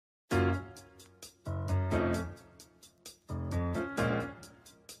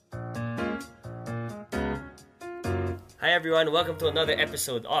Hi everyone, welcome to another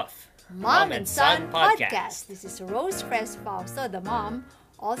episode of Mom and Son Podcast. This is Rose Fres Fausto, the mom,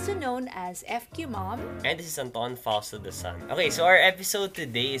 also known as FQ Mom. And this is Anton, Fausto the son. Okay, so our episode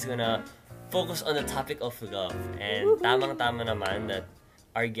today is gonna focus on the topic of love. And tamang-tama naman that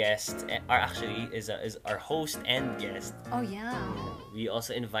our guest is our host and guest. Oh yeah. We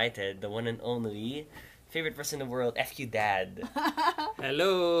also invited the one and only favorite person in the world, FQ Dad.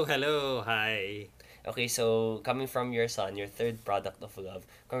 Hello, hi. Okay, so coming from your son, your third product of love,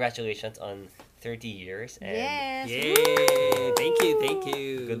 congratulations on 30 years. And Yes. Yay! Woo! Thank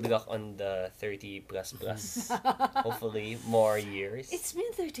you. good luck on the 30 plus. Hopefully, more years. It's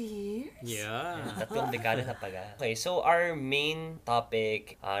been 30 years. Yeah. Tatlong dekada na pala. Okay, so our main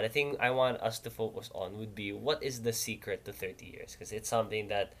topic, the thing I want us to focus on would be what is the secret to 30 years? Because it's something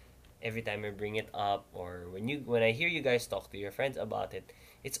that every time I bring it up or when I hear you guys talk to your friends about it,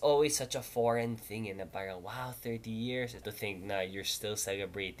 it's always such a foreign thing and parang, wow, 30 years. To think na you're still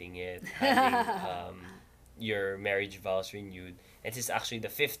celebrating it, having your marriage vows renewed. And this is actually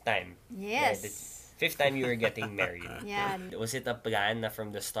the fifth time. Yes. Right? The fifth time you were getting married. Yeah. Was it a plan na from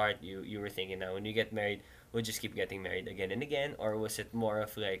the start you were thinking na when you get married, we'll just keep getting married again and again? Or was it more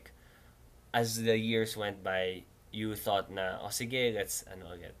of like, as the years went by, you thought na, oh sige, let's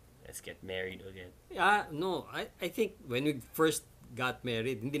get married again? No, I think when we first got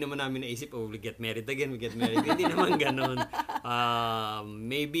married, hindi naman namin naisip, oh, we get married again. Hindi naman ganon.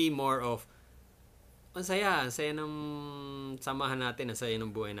 Maybe more of, ang saya ng samahan natin, ang saya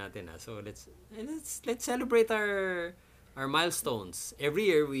ng buhay natin. So let's celebrate our milestones.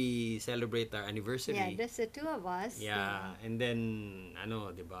 Every year we celebrate our anniversary. Yeah, that's the two of us. Yeah, and then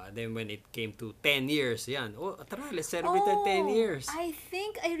diba? Then when it came to 10 years, yan. Oh, tara, let's celebrate our 10 years. I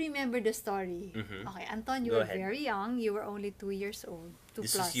think I remember the story. Mhm. Okay, Anton, you Go were ahead. very young. You were only 2 years old. 2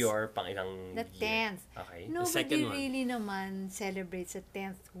 This plus. is your pang-ilang The year. 10th. Okay. Nobody second one. really naman celebrates the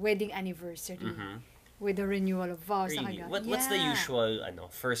 10th wedding anniversary Mhm. with the renewal of vows. Really? Agad. What's the Yeah. usual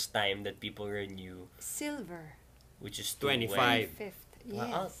first time that people renew, Silver. which is 25. 25th.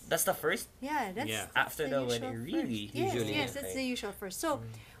 Wow, Yes. that's the first? Yeah, that's, Yeah. that's After the wedding, usual really? first. Yes, Usually, yes, yeah. that's Okay. the usual first. So,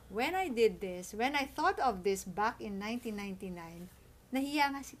 when I did this, when I thought of this back in 1999,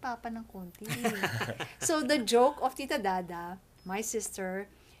 nahiya nga si Papa ng konti. So, the joke of Tita Dada, my sister,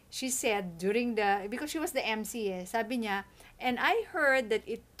 she said because she was the MC sabi niya, and I heard that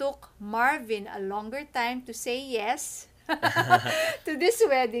it took Marvin a longer time to say yes to this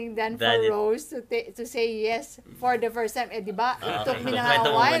wedding than for Rose to say yes for the first time. Di ba? It took me na Kwento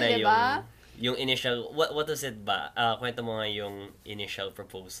a mo while, muna di ba? yung initial, what was it ba? Kwento mo nga yung initial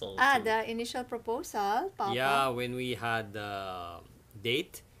proposal. The initial proposal, Papa. Yeah, when we had the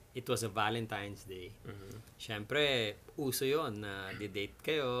date, it was a Valentine's Day. Mhm. Siyempre, uso yon na di-date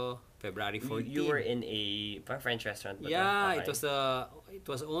kayo, February 14. You were in a French restaurant ba? Yeah, Okay. it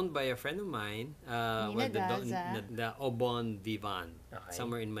was owned by a friend of mine, Nina Daza. the Obon Vivan, Okay.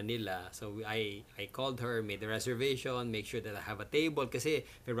 somewhere in Manila. So I called her, made the reservation, make sure that I have a table kasi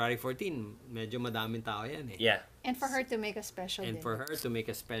February 14, medyo madaming tao yan eh. Yeah. And for her to make a special And dinner. for her to make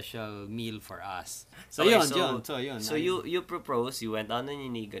a special meal for us. So Okay, yun. So you proposed, you went on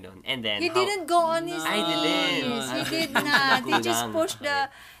and you ganun. And then He didn't go on his I didn't. knees. He did not. He just Kulang. pushed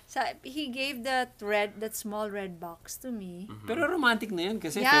he gave that small red box to me. Pero romantic na yun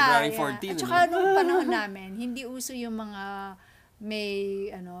kasi February 14. At saka nung panahon namin, hindi uso yung mga may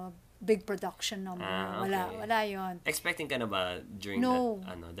big production na okay. wala yon. Expecting ka na ba during No.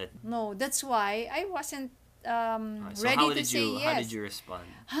 that No, that's why I wasn't so ready how to did say you yes. how did you respond?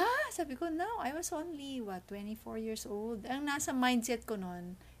 Sabi ko, no, I was only 24 years old. Ang nasa mindset ko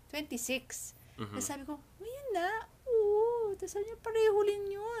noon, 26. Mhm. Tapos sabi ko, ngayon na, oo. Tapos sabi niya, pareho rin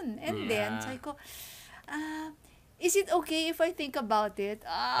yun. And then, sabi ko, is it okay if I think about it?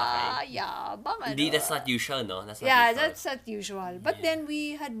 Yeah, baka Hindi, that's not usual, no? That's not Yeah, usual. that's not usual. But then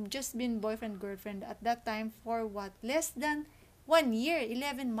we had just been boyfriend-girlfriend at that time for what? Less than 1 year,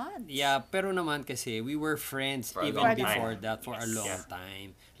 11 months. Yeah, pero naman kasi we were friends For a even long before time. that for a Yes. long Yeah. time.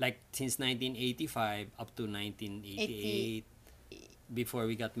 Like since 1985 up to 1988 before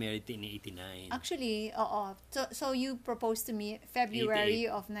we got married in 89. Actually, oo. So you proposed to me February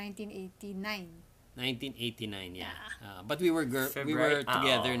of 1989. 1989, yeah. But we were February?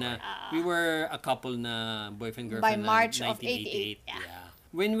 together na we were a couple na boyfriend By girlfriend March na of 1988. 88, Yeah.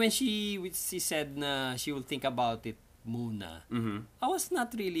 When she said na she will think about it muna. Mhm. I was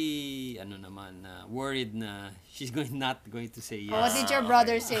not really worried na she's not going to say yes. What did your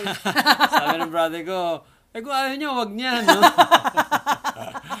brother say? Sabi ng brother ko, kung ayaw niya, wag niya, no?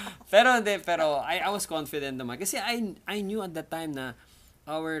 pero I was confident naman. Kasi I knew at that time na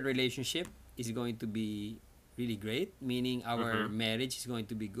our relationship is going to be really great, meaning our marriage is going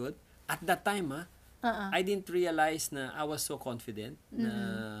to be good. At that time, I didn't realize na I was so confident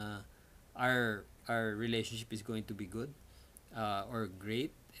na our relationship is going to be good or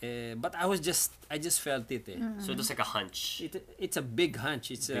great. But I just felt it. So it was like a hunch. It's a big hunch.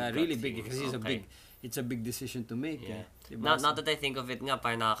 It's Big really gut big feeling. because it's a big decision to make. Yeah. Diba? Not that I think of it nga,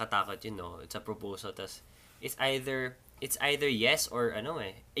 parang nakakatakot, it's a proposal, tas it's either yes or ano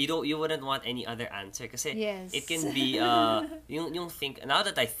you wouldn't want any other answer kasi Yes. it can be yung think, now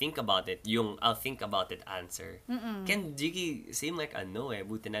that I think about it, yung I'll think about it answer can really seem like ano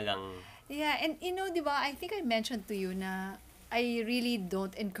buti na lang. Yeah, and di ba, I think I mentioned to you na I really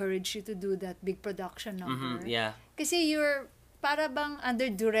don't encourage you to do that big production number. Yeah. Kasi you're para bang under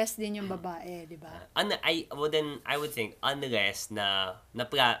duress din yung babae, di ba? I would think unless na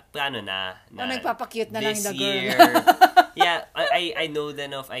plano na O nagpapakute na lang this the girl. year. Yeah, I know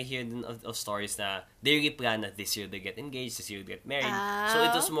then I hear then of stories na they really plan that this year they get engaged, this year they get married. So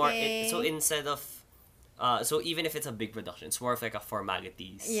it was more okay. so instead of so even if it's a big production, it's more of like a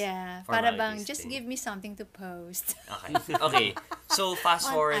formalities. Yeah, para bang formalities just thing. give me something to post. Okay. So fast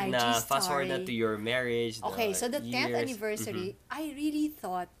On forward IG na story. to your marriage. Okay, so the 10th years. anniversary, I really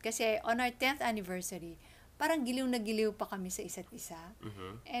thought, kasi on our 10th anniversary, parang giliw na giliw pa kami sa isa't isa.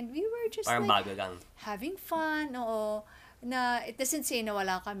 And we were just Parang like bago lang. having fun, oo. Na it doesn't say na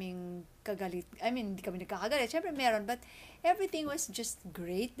wala kaming kagalit. I mean, hindi kami nagkakagalit. Siyempre meron, but everything was just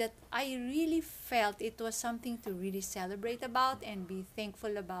great that I really felt it was something to really celebrate about and be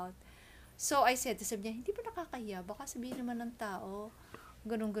thankful about. So I said, sabi niya, hindi ba nakakahiya? Baka sabihin naman ng tao,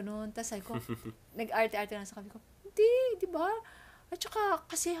 ganun-ganun. Tapos sabi ko, nag-arte-arte lang sa kami ko, hindi, di ba? At saka,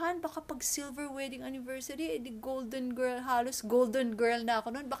 kasihan, baka pag silver wedding anniversary, di golden girl, halos golden girl na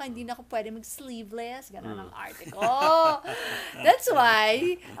ako noon. Baka hindi na ako pwede mag-sleeveless. Ganun ang arte ko. That's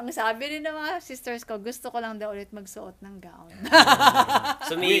why, ang sabi rin ng mga sisters ko, gusto ko lang daw ulit magsuot ng gown.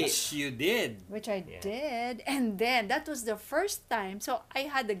 So me, Which you did. Which I did. And then, that was the first time. So, I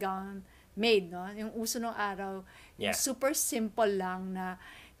had the gown made, no? Yung uso nung araw. Yung Yeah. super simple lang na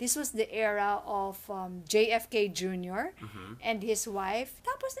this was the era of JFK Jr. And his wife.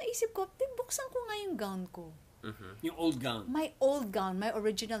 Tapos naisip ko, buksan ko nga yung gown ko. Yung old gown. My old gown, my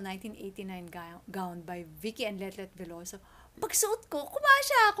original 1989 gown by Vicky and Letlet Veloso. Pagsuot ko,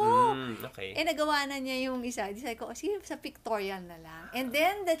 kumasya ako. okay. Eh, nagawa na niya yung isa. Di sabi ko, sige, sa pictorial na lang. And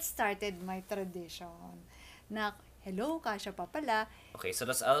then, that started my tradition. Na, hello, kasya pa pala. Okay, so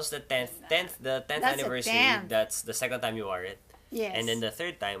that was the 10th That's the anniversary. 10th. That's the second time you wore it. Yes. And then the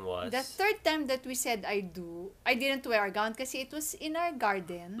third time was The third time that we said I didn't wear a gown kasi it was in our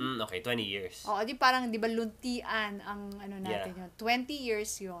garden. okay, 20 years. Oo, di parang, di ba, luntian ang ano natin yun. 20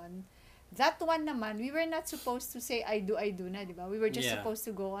 years yun. That one naman, we were not supposed to say I do na, di ba? We were just supposed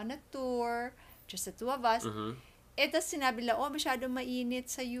to go on a tour, just the two of us. Eh, tas sinabi lang, masyado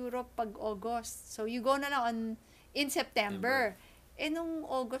mainit sa Europe pag August. So, you go na lang in September. Eh, nung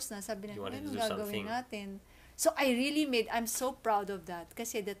August na, sabi na, You wanted anong to do gagawin something. natin? So, I'm so proud of that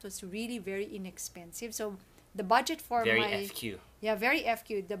kasi that was really very inexpensive. So, the budget for Very my... FQ. Yeah, very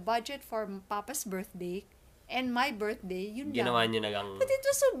FQ. The budget for Papa's birthday and my birthday, yun Ginawa lang. niyo na lang But it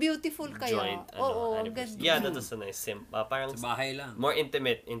was so beautiful kaya. joint Oo, anniversary. ganda. Yeah, that was a nice parang Sa bahay lang. more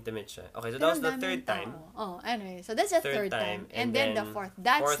intimate siya. Okay, so Pero that was the ang third daming time. tao. Oh, anyway, so that's the third time. And then the fourth.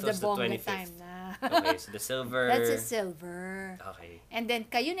 That's fourth the was bongga 25th. time na. Okay, so the silver. That's a silver. Okay. And then,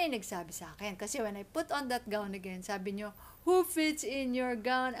 kayo na yung nagsabi sa akin. Kasi when I put on that gown again, sabi nyo, who fits in your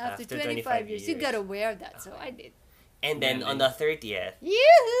gown after 25 years? You gotta wear that. So, I did. And then on the 30th,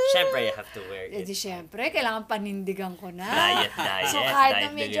 Yee-hoo! syempre you have to wear Eh it. di syempre, kailangan panindigan ko na. Diet, So kahit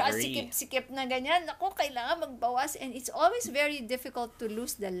na diet medyo delivery. sikip-sikip na ganyan, ako, kailangan magbawas. And it's always very difficult to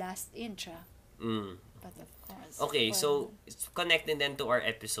lose the last inch, But of course. Okay, well, so connecting then to our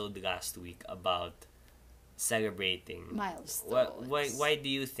episode last week about celebrating milestones. why do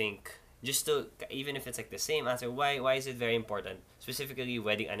you think, just to, even if it's like the same answer, why is it very important, specifically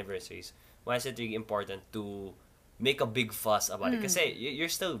wedding anniversaries, why is it really important to make a big fuss about it? Kasi you're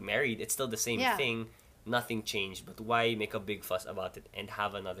still married, it's still the same thing, nothing changed, but why make a big fuss about it and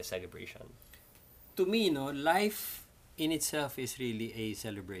have another celebration? To me, life in itself is really a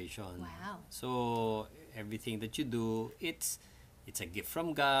celebration. Wow. So everything that you do, it's a gift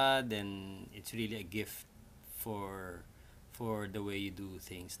from God, and it's really a gift for the way you do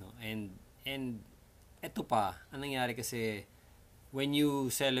things, And eto pa, ang nangyari kasi when you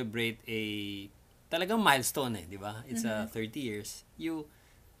celebrate talagang milestone, di ba? It's 30 years. You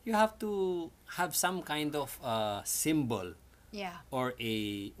have to have some kind of symbol Yeah. or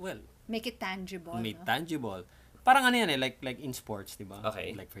Make it tangible. made no? tangible. Parang ano yan like in sports, di ba?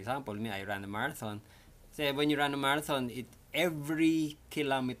 Okay. Like for example, me, I ran a marathon. Say when you run a marathon, every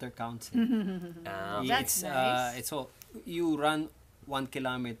kilometer counts. That's nice. It's all you run 1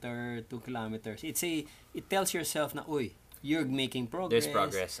 kilometer, 2 kilometers. It tells yourself na, uy, you're making progress. There's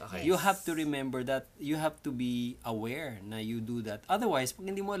progress. Okay. You have to remember that. You have to be aware na you do that. Otherwise, pag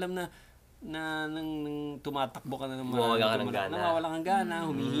hindi mo alam na nang tumatakbo ka na ng nawawala kang gana,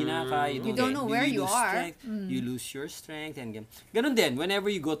 humihina ka, you don't know where you are. You lose your strength and ganun din. Whenever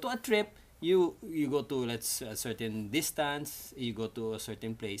you go to a trip, you go to a certain distance, you go to a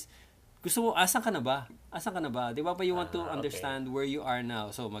certain place. Gusto mo, asan ka na ba? Di ba pa you want to understand where you are now.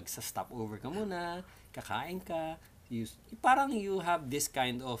 So, magsa-stop over ka muna, kakain ka. Parang you have this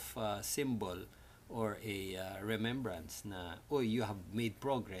kind of symbol or a remembrance na, oh, you have made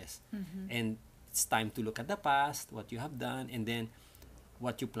progress. And it's time to look at the past, what you have done, and then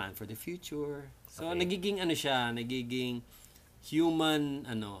what you plan for the future. So, nagiging human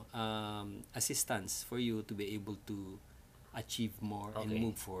assistance for you to be able to achieve more and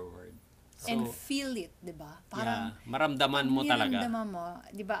move forward. So, and feel it, di ba? Parang maramdaman mo talaga. Maramdaman mo,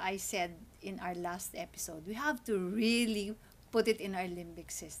 di ba I said in our last episode, we have to really put it in our limbic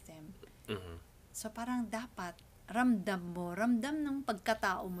system. So parang dapat ramdam ng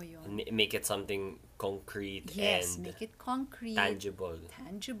pagkatao mo yun. Make it something concrete yes, and make it concrete. Tangible.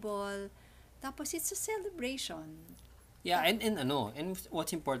 Tapos it's a celebration. Yeah, and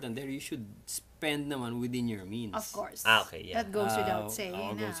what's important there, you should spend naman within your means. Of course. Okay, yeah. That goes without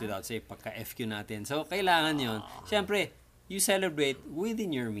saying. Goes without saying, pagka-FQ natin. So, kailangan yun. Siyempre, you celebrate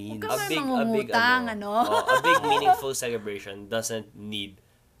within your means. A big meaningful celebration doesn't need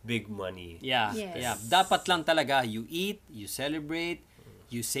big money. Yeah. Yes. Yeah. Dapat lang talaga, you eat, you celebrate,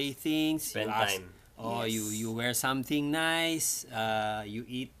 you say things, spend time. You wear something nice, you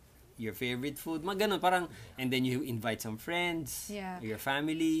eat your favorite food, ganun, parang, and then you invite some friends, your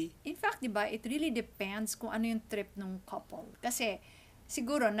family. In fact, diba, it really depends kung ano yung trip ng couple. Kasi,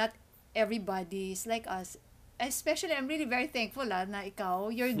 siguro, not everybody is like us. Especially, I'm really very thankful na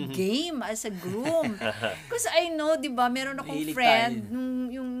ikaw, you're game as a groom. Because I know, diba, meron akong friend,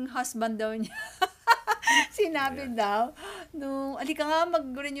 yung husband daw niya, sinabi daw, alika nga,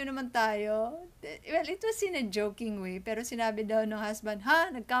 mag-renew naman tayo. Well, it was in a joking way, pero sinabi daw ng husband,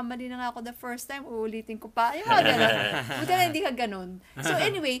 nagkamali na nga ako the first time, uulitin ko pa. Yung mga ganun. Buti na hindi ka ganun. So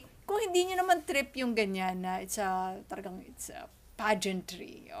anyway, kung hindi nyo naman trip yung ganyan na it's a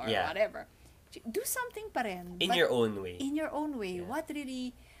pageantry or whatever, do something pa rin. In your own way. In your own way. Yeah. What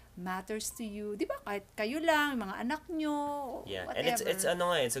really matters to you. Di ba? Kahit kayo lang, mga anak nyo, whatever.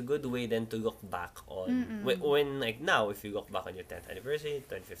 And it's a good way then to look back on. When like now, if you look back on your 10th anniversary,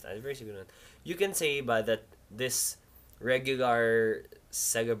 25th anniversary, you can say that this regular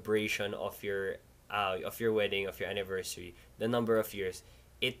celebration of your wedding, of your anniversary, the number of years,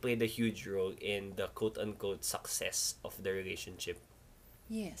 it played a huge role in the quote-unquote success of the relationship.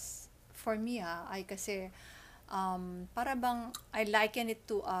 Yes. For me, kasi para bang I liken it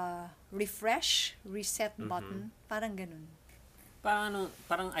to a reset button. Parang ganun.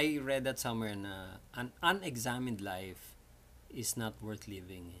 Parang I read that somewhere na an unexamined life is not worth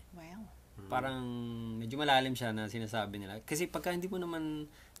living. Wow. Parang medyo malalim siya na sinasabi nila. Kasi pagka hindi mo naman,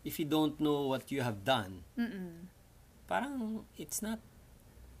 if you don't know what you have done, parang it's not,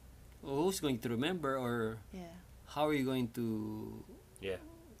 who's going to remember or how are you going to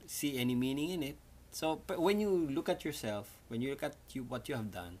see any meaning in it? So, when you look at yourself, when you look at what you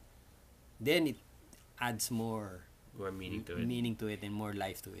have done, then it adds more meaning to it and more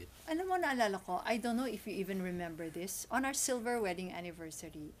life to it. Alam mo, naalala ko, I don't know if you even remember this, on our silver wedding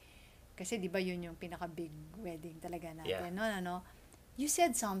anniversary, kasi di ba yun yung pinaka-big wedding talaga natin, no? You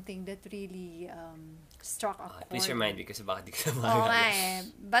said something that really struck a chord. Please remind me kasi baka di ko na Oo nga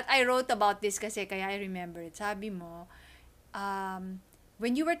But I wrote about this kasi kaya I remember it. Sabi mo,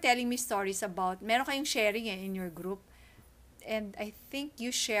 when you were telling me stories about, meron kayong sharing in your group, and I think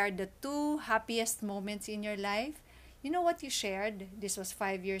you shared the 2 happiest moments in your life. You know what you shared? This was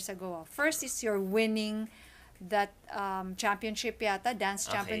 5 years ago. First is your winning that championship yata, dance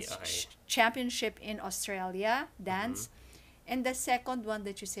championship in Australia, dance. And the second one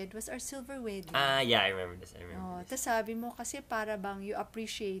that you said was our silver wedding. Yeah, I remember this. Tapos sabi mo kasi para bang you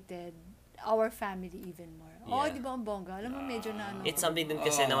appreciated our family even more. Di ba ang bongga? Alam mo, medyo na It's something din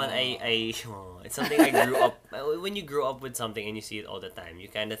kasi naman it's something I grew up, when you grow up with something and you see it all the time, you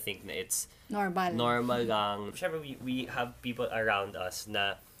kind of think na it's normal lang. Siyempre, we have people around us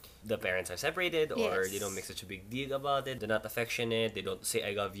na the parents are separated or they don't make such a big deal about it. They're not affectionate. They don't say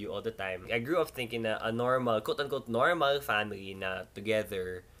I love you all the time. I grew up thinking na a normal, quote-unquote, normal family na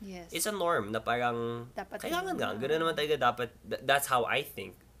together is a norm na parang dapat kailangan lang. Ganun naman talaga dapat. That's how I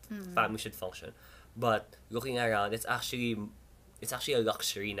think family should function. But looking around, it's actually a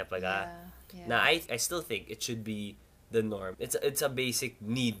luxury na pala. Yeah. Na I still think it should be the norm. It's a basic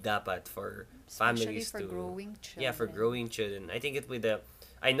need dapat for Especially families for to growing children. yeah, for growing children.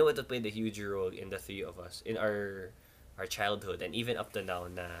 I know it would play a huge role in the three of us in our childhood and even up to now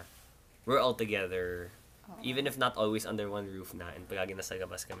na we're all together. Even if not always under one roof na and palagi nasa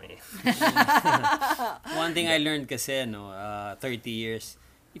labas kami. One thing I learned kasi, 30 years,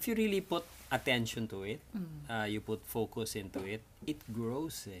 if you really put attention to it, you put focus into it, it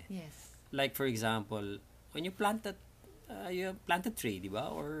grows eh. Yes. Like for example, when you plant a tree, di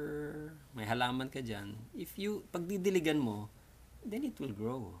ba? Or may halaman ka dyan, pagdidiligan mo, then it will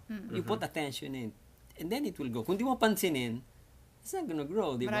grow. You put attention in it, and then it will grow. Kung di mo pansinin, it's not gonna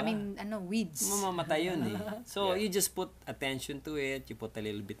grow, di ba? Maraming weeds. Mamamatay yun eh. So, Yeah. you just put attention to it, you put a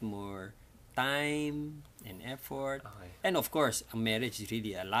little bit more time and effort. Okay. And of course, a marriage is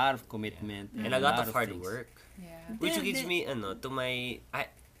really a lot of commitment And a lot of hard things. work. Yeah. Which Yeah, leads me to my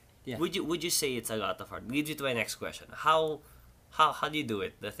Yeah. would you say it's a lot of hard? Leads you to my next question. How do you do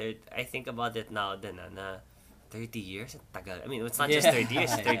it? I think about it now then na 30 years ang tagal. I mean, it's not just 30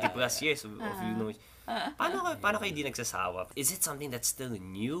 years, 30 plus years of you know. Paano kayo di nagsasawa? Is it something that's still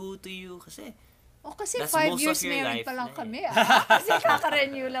new to you kasi Kasi that's 5 most years of your married life pa lang na eh. kami. Kasi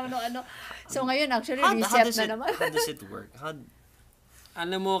kaka-renew lang no ano. So ngayon actually reset na naman. how does it work?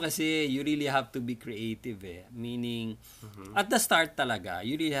 Alam mo kasi, you really have to be creative eh. Meaning, at the start talaga,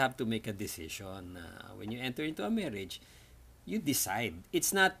 you really have to make a decision. When you enter into a marriage, you decide.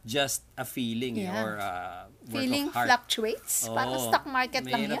 It's not just a feeling Yeah. or a work Feeling of heart. fluctuates. Parang stock market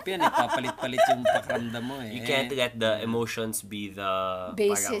lang yan. Mahirap yan eh. Papalit-palit yung pakiramdam mo eh. You can't let the emotions be the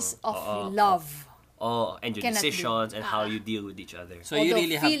Basis parang, of love. And your Cannot be. decisions and how you deal with each other. So you Although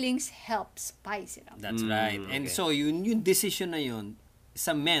really have... feelings help spice it up. That's right. And okay. so, yung decision na yun,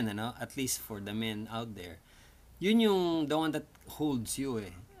 sa men, at least for the men out there, yun yung the one that holds you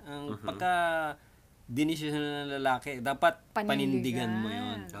eh. Ang pagka dinesisyon ng lalaki, dapat panindigan mo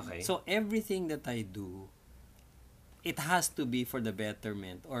yun. Okay. So, everything that I do, it has to be for the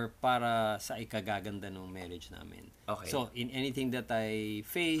betterment or para sa ikagaganda ng marriage namin. Okay. So, in anything that I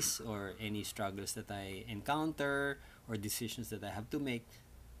face or any struggles that I encounter or decisions that I have to make,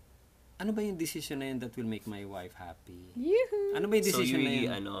 ano ba yung decision na yun that will make my wife happy? Yoo-hoo! Ano ba yung So you decision na really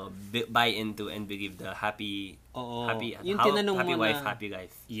yun? buy into and believe the happy Yung how- tinanong happy mo wife, na- happy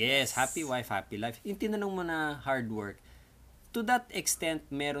life. Yes, happy wife, happy life. Yung tinanong mo na hard work, to that extent,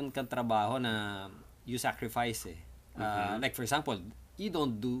 meron kang trabaho na you sacrifice eh. Like for example, you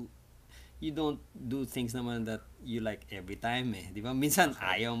don't do things naman that you like every time eh. Di ba? Minsan,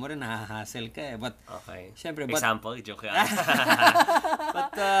 ayaw mo rin, nahahassle ka eh. But, Okay. syempre, Example, joke lang.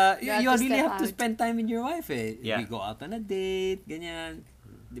 But you You have to really step have to out. spend time with your wife eh. Yeah. We go out on a date, ganyan.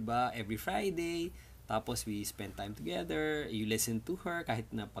 'Di ba? Every Friday. Tapos we spend time together. You listen to her kahit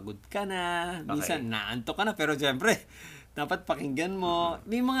na pagod ka na. Minsan naantok ka na pero syempre dapat pakinggan mo.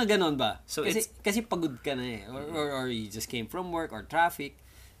 May mga ganon ba? So kasi pagod ka na eh. Or you just came from work or traffic.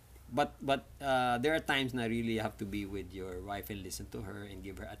 But there are times na really you have to be with your wife and listen to her and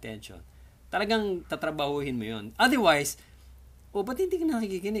give her attention. Talagang tatrabahuhin mo 'yon. Otherwise, ba't hindi ka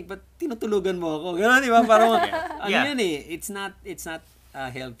nakikinig? Ba't tinutulugan mo ako? Gano'n, di ba? Parang, Yeah. yun eh. It's not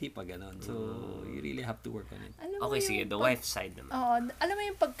healthy pa gano'n. So, you really have to work on it. Alam mo Okay, yung sige, the wife side naman. Alam mo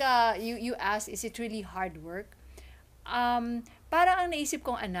yung pagka you ask, is it really hard work? Parang ang naisip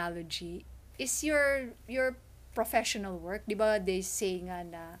kong analogy is your professional work. Di ba they say nga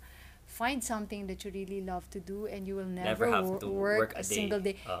na find something that you really love to do and you will never have to work a day. single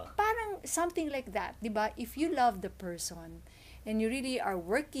day. Parang something like that. Di ba? If you love the person and you really are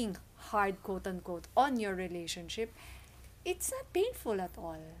working hard, quote-unquote, on your relationship, it's not painful at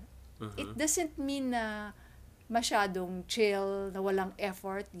all. It doesn't mean na masyadong chill, na walang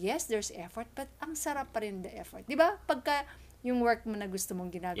effort. Yes, there's effort, but ang sarap pa rin the effort. Di ba? Pagka yung work mo na gusto mong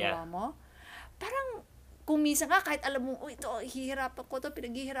ginagawa mo, parang kung minsan nga, kahit alam mo, ito, hihirapan ko to,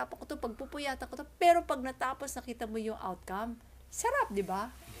 pinaghihirapan ko to, pagpupuyatan ko to, pero pag natapos, nakita mo yung outcome, sarap, di ba?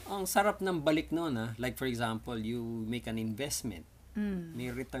 Ang sarap ng balik noon Like for example, you make an investment.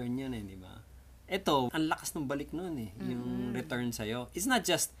 May return yun di ba? Ito, ang lakas ng balik noon yung return sa'yo. It's not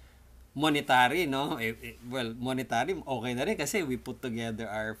just monetary, no? Well, monetary, okay na rin kasi we put together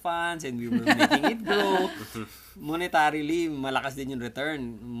our funds and we were making it grow. Monetarily, malakas din yung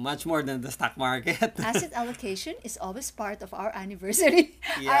return. Much more than the stock market. Asset allocation is always part of our anniversary.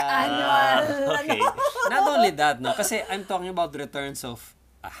 Yeah. Our annual. Okay. Not only that, no? Kasi I'm talking about returns of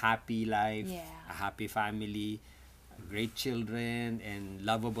a happy life, Yeah. a happy family, great children, and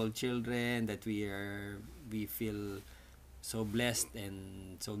lovable children that we feel so blessed and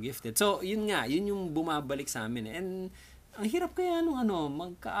so gifted. So, yun nga, yun yung bumabalik sa amin. And, ang hirap kaya nung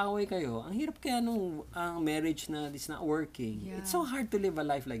magkaaway kayo. Ang hirap kaya nung marriage na is not working. Yeah. It's so hard to live a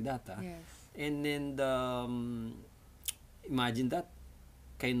life like that. Yes. And then, imagine that,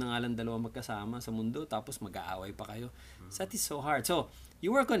 kayo na nga lang dalawa magkasama sa mundo, tapos mag-aaway pa kayo. So, that is so hard. So,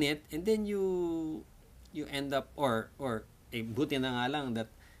 you work on it, and then you end up, or buti na nga lang that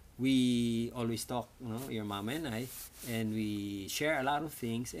we always talk, your mama and I, and we share a lot of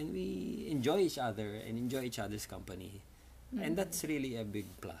things, and we enjoy each other, and enjoy each other's company. And that's really a big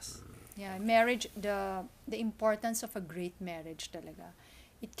plus. Yeah, marriage, the importance of a great marriage talaga.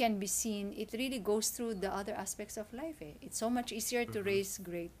 It can be seen, it really goes through the other aspects of life. It's so much easier to raise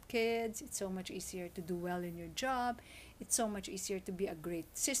great kids. It's so much easier to do well in your job. It's so much easier to be a great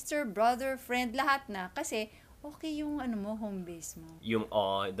sister, brother, friend, lahat na. Kasi, okay yung home base mo. Yung,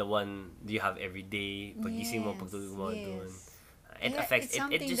 the one you have every day, pagising mo, pagtulog mo doon. It affects,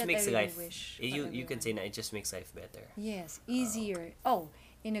 it just makes life, you can say na it just makes life better. Yes, easier.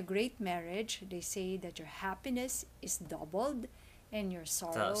 In a great marriage, they say that your happiness is doubled and your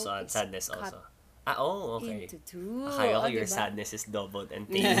sorrow is sadness cut also. Okay. into two. Akala ko your diba? sadness is doubled and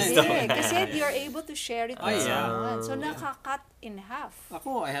Kasi, things. kasi you're able to share it with yeah. someone. So, nakakat in half.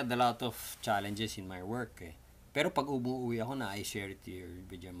 Ako, I had a lot of challenges in my work. Pero pag umuwi ako na I share it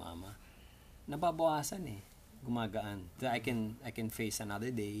with your mama, nababawasan gumagaan. So I can face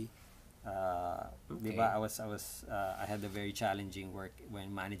another day. Okay. Diba? I had a very challenging work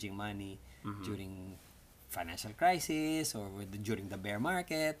when managing money during financial crisis or during the bear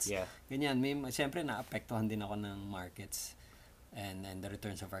markets. Yeah. Ganyan. Siyempre, naapektuhan din ako ng markets and the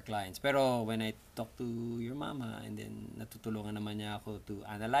returns of our clients. Pero when I talk to your mama and then natutulungan naman niya ako to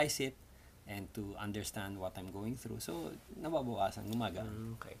analyze it and to understand what I'm going through. So, nababawasan,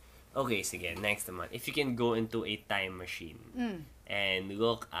 gumagaan. Okay, sige. Next naman. If you can go into a time machine and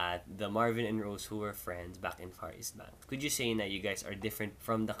look at the Marvin and Rose who were friends back in Far East Bank, could you say that you guys are different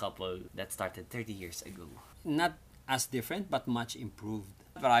from the couple that started 30 years ago? Not as different, but much improved.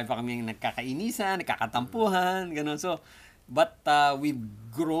 Marami pa kaming nagkakainisan, nagkakatampuhan, gano'n. So, but we've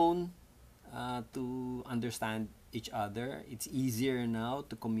grown to understand each other. It's easier now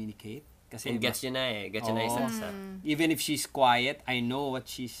to communicate. Kasi And gets you na Gets you na isa. Even if she's quiet, I know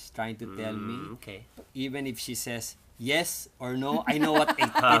what she's trying to tell me. Okay. Even if she says yes or no, I know what it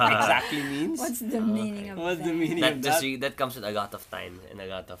exactly means. What's the meaning of What's that? the meaning of that? That comes with a lot of time and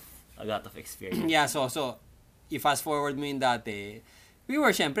a lot of experience. Yeah, so i-fast forward mo yung dati, we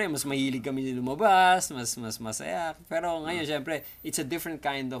were syempre mas mahilig kami lumabas, mas masaya. Pero ngayon syempre, it's a different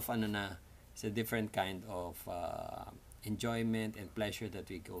kind of it's a different kind of enjoyment and pleasure that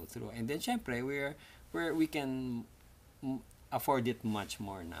we go through. And then syempre, we can afford it much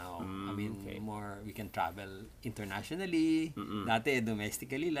more now. I mean, more we can travel internationally. Dati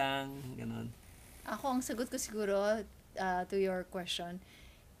domestically lang, ganon. Ako, ang sagot ko siguro to your question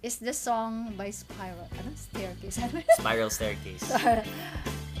is the song by Spiral. Staircase? Spiral Staircase.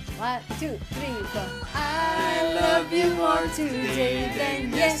 1, 2, 3, 4. I love you more today than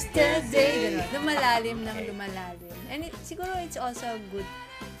yesterday. Ganun. Lumalalim ng lumalalim. And siguro it's also good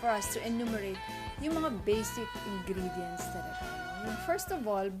for us to enumerate yung mga basic ingredients talaga. First of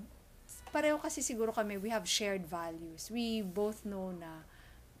all, pareho kasi siguro kami, we have shared values. We both know na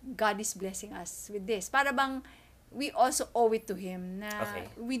God is blessing us with this. Para bang we also owe it to Him na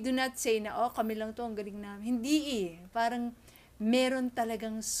we do not say na, kami lang to, ang galing namin. Hindi Parang meron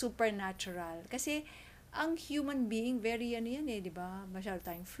talagang supernatural. Kasi, ang human being, very di ba? Masyado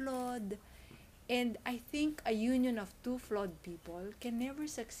tayong flawed. And I think a union of two flawed people can never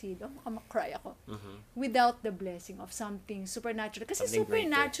succeed. Makakry ako. Without the blessing of something supernatural. Kasi something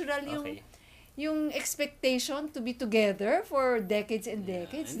supernatural greater. Yung expectation to be together for decades and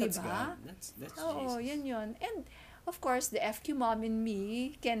decades, di ba? That's Oo, Jesus. yun. And, of course, the FQ mom in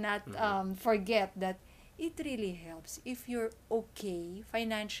me cannot forget that it really helps if you're okay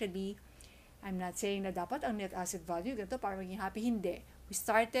financially. I'm not saying na dapat ang net asset value ganito para maging happy. Hindi. We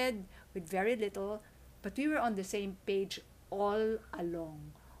started with very little, but we were on the same page all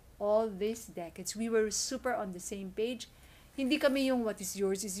along. All these decades, we were super on the same page. Hindi kami yung what is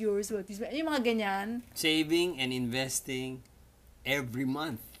yours, what is yung mga ganyan. Saving and investing every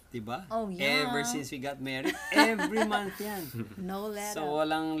month. Diba? Oh, yeah. Ever since we got married, every month yan. No let So, up.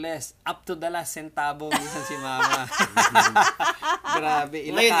 walang less. Up to the last centavo minsan si mama.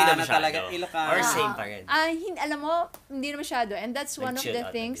 Grabe. Ngayon, hindi na Ilocana talaga. masyado. Ilocana. Or same pa rin. Alam mo, hindi na masyado. And that's one of Nag-chill the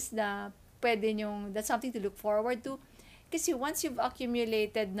out things na that's something to look forward to. Kasi once you've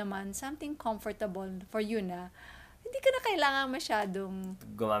accumulated naman something comfortable for you na, hindi ka na kailangan masyadong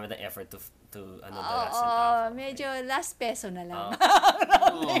Gumamit ng effort to the Oo, last centavo. medyo last peso na lang.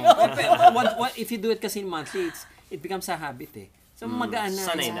 If you do it kasi monthly, it becomes a habit eh. So magaan na,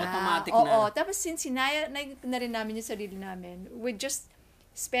 sanay it's na. automatic Oo, na. tapos since sinaya na rin namin yung sarili namin, with just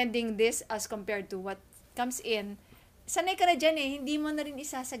spending this as compared to what comes in, sanay ka na dyan eh, hindi mo na rin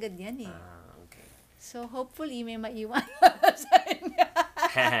isasagad yan eh. Okay. So hopefully may maiwan sa inyo.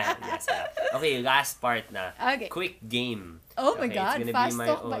 Yes. Okay, last part na. Okay. Quick game. Oh my Okay, God, it's gonna fast be my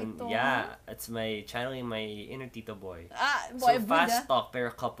talk ba own. ito? Yeah, it's my channeling my inner Tito Boy. So Boy, fast talk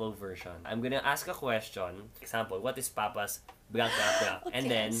pero couple version. I'm gonna ask a question. Example, what is Papa's blank blank blank? Okay, And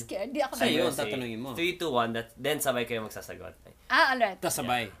then I'm scared. Di ako I'm Sa'yo, gonna say tatanungin mo. 3, 2, 1, then sabay kayo magsasagot. alright. Tas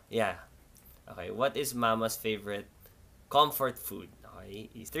sabay. Yeah. Okay, what is Mama's favorite comfort food? Okay,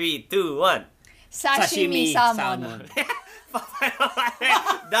 3, 2, 1. Sashimi, salmon.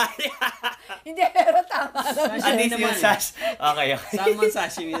 Dahil, Hindi, pero tama lang. at least yung sash. Okay. Salmon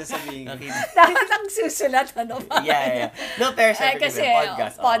sashimi na sabihin ko. Dapat ang susulat, ano ba? Yeah. No, pero syempre, kasi,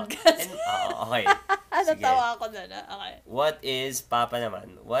 podcast. podcast. And, okay. Sige. Natawa ako na na. Okay. What is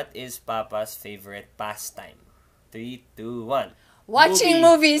Papa's favorite pastime? 3, 2, 1. Watching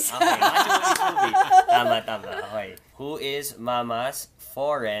movies. Okay, watching movie. Tama. Okay. Who is Mama's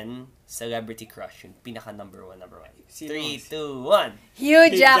foreign celebrity crush? Yung pinaka number one. Sino? 3, 2, 1. Hugh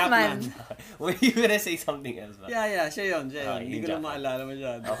Hugh Jackman. Were you gonna say something else ba? Yeah, siya yun. Okay, Hindi Hugh ko na Jackman. maalala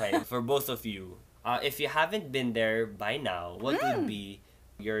masyado. Okay, for both of you, if you haven't been there by now, what would be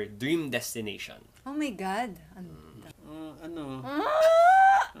your dream destination? Oh my God. Ano?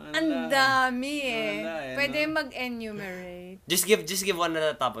 Ang dami eh. Wala eh, Pwede no? mag-enumerate. Just give one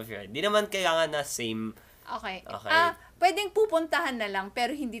at the top of your head. Di naman kailangan na same. Okay. Okay. Pwedeng pupuntahan na lang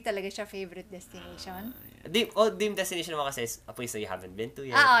pero hindi talaga siya favorite destination. Dream destination mo kasi is a place that you haven't been to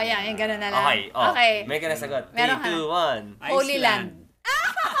yet. Yeah, yung gano'n na lang. Okay. Okay. May ka na sagot. 3, Meron ka 2, 1. Holy Land.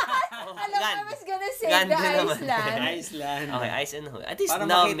 Alam mo, Land. I was gonna say Land the din naman. Iceland. Iceland. Okay, ice and hood. At least Para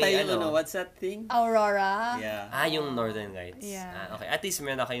now makita may yung what's that thing? Aurora. Yeah. yung Northern Lights. Yeah. Okay, at least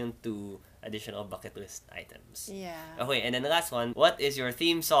meron na kayong 2 additional bucket list items. Yeah. Okay, and then the last one. What is your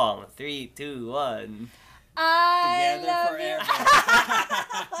theme song? 3, 2, 1. I Together love forever. you.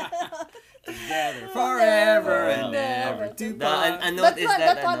 Together forever and ever to part. Ano is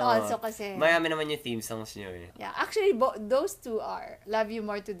that? That one also kasi. Marami naman yung theme songs nyo eh. Yeah, actually, those two are Love You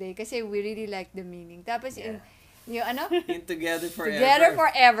More Today kasi we really like the meaning. Tapos, yung ano? Yung Together forever. Together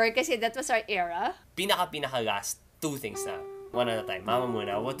Forever kasi that was our era. Pinaka last 2 things na. One at a time. Mama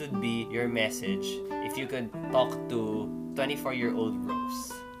muna, what would be your message if you could talk to 24-year-old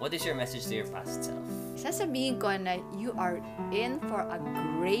Rose? What is your message to your past self? Sasabihin ko na you are in for a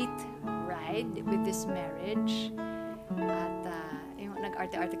great ride with this marriage. At yung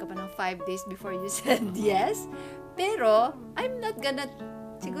nag-arte-arte ka pa ng 5 days before you said yes. Pero, I'm not gonna,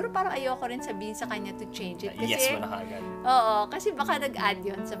 siguro parang ayoko rin sabihin sa kanya to change it. Kasi, Yes mo na kagad. Oo, kasi baka nag-add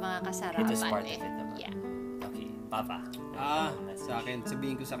yun sa mga kasarapan. It was part eh. of it naman. Yeah. Okay, Papa. Sa akin,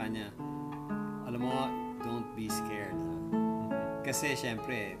 sabihin ko sa kanya, alam mo, don't be scared. Kasi,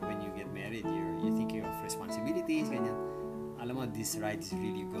 syempre, when you get married, you're thinking of responsibilities, ganyan. Alam mo, this ride is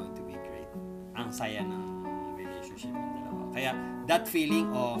really going to be great. Ang saya ng relationship ng dalawa. Kaya, that feeling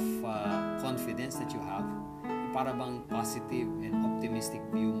of confidence that you have, para bang positive and optimistic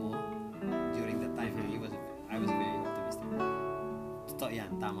view mo during that time. I was very optimistic. Totoo yan,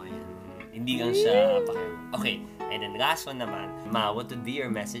 tama yan. Hindi lang siya Okay, and then last one naman. Ma, what would be your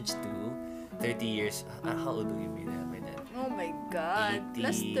message to 30 years? How old will you be then by then? Oh my God. 80.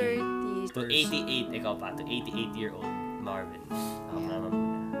 Plus 30. To 88, ikaw pa. To 88-year-old Marvin. Mama muna.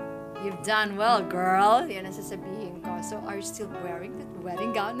 You've done well, girl. Yan ang sasabihin ko. So, are you still wearing that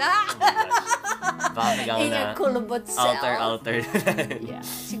wedding gown? Baka biglang In na your kulubot self. alter. Yeah.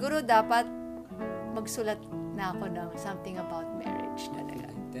 Siguro dapat magsulat na ako ng something about marriage talaga.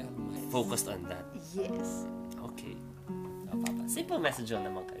 Focused on that. Yes. Okay. Papa. Simple message yun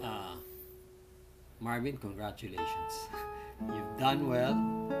naman kayo. Marvin, congratulations. You've done well.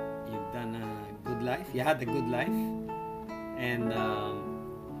 You've done a good life. You had a good life. And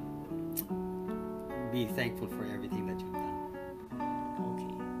be thankful for everything that you've done.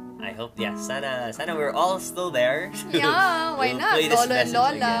 Okay. I hope, sana we're all still there. Yeah, why We'll not? play this Lola and message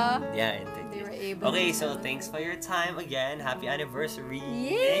Lola. again. Yeah, and thank They you. were able Okay, to- so thanks for your time again. Happy anniversary.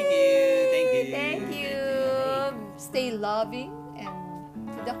 Yay! Thank you. Thank you. Stay loving and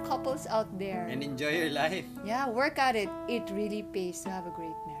to the couples out there. And enjoy your life. Yeah, work at it. It really pays to have a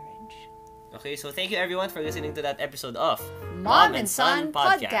great marriage. Okay, so thank you everyone for listening to that episode of Mom and Son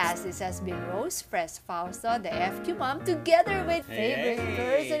Podcast. This has been Rose Fres Fausto, the FQ Mom, together with favorite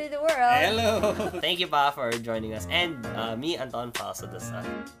person in the world. Hello! Thank you pa for joining us. And me, Anton Fausto, the son.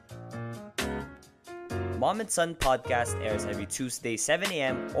 Mom and Son Podcast airs every Tuesday, 7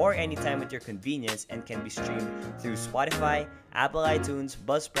 a.m. or anytime at your convenience and can be streamed through Spotify, Apple iTunes,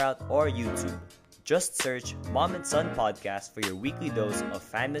 Buzzsprout, or YouTube. Just search Mom and Son Podcast for your weekly dose of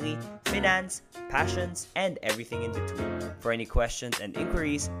family, finance, passions, and everything in between. For any questions and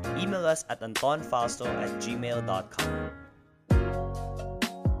inquiries, email us at antonfausto@gmail.com.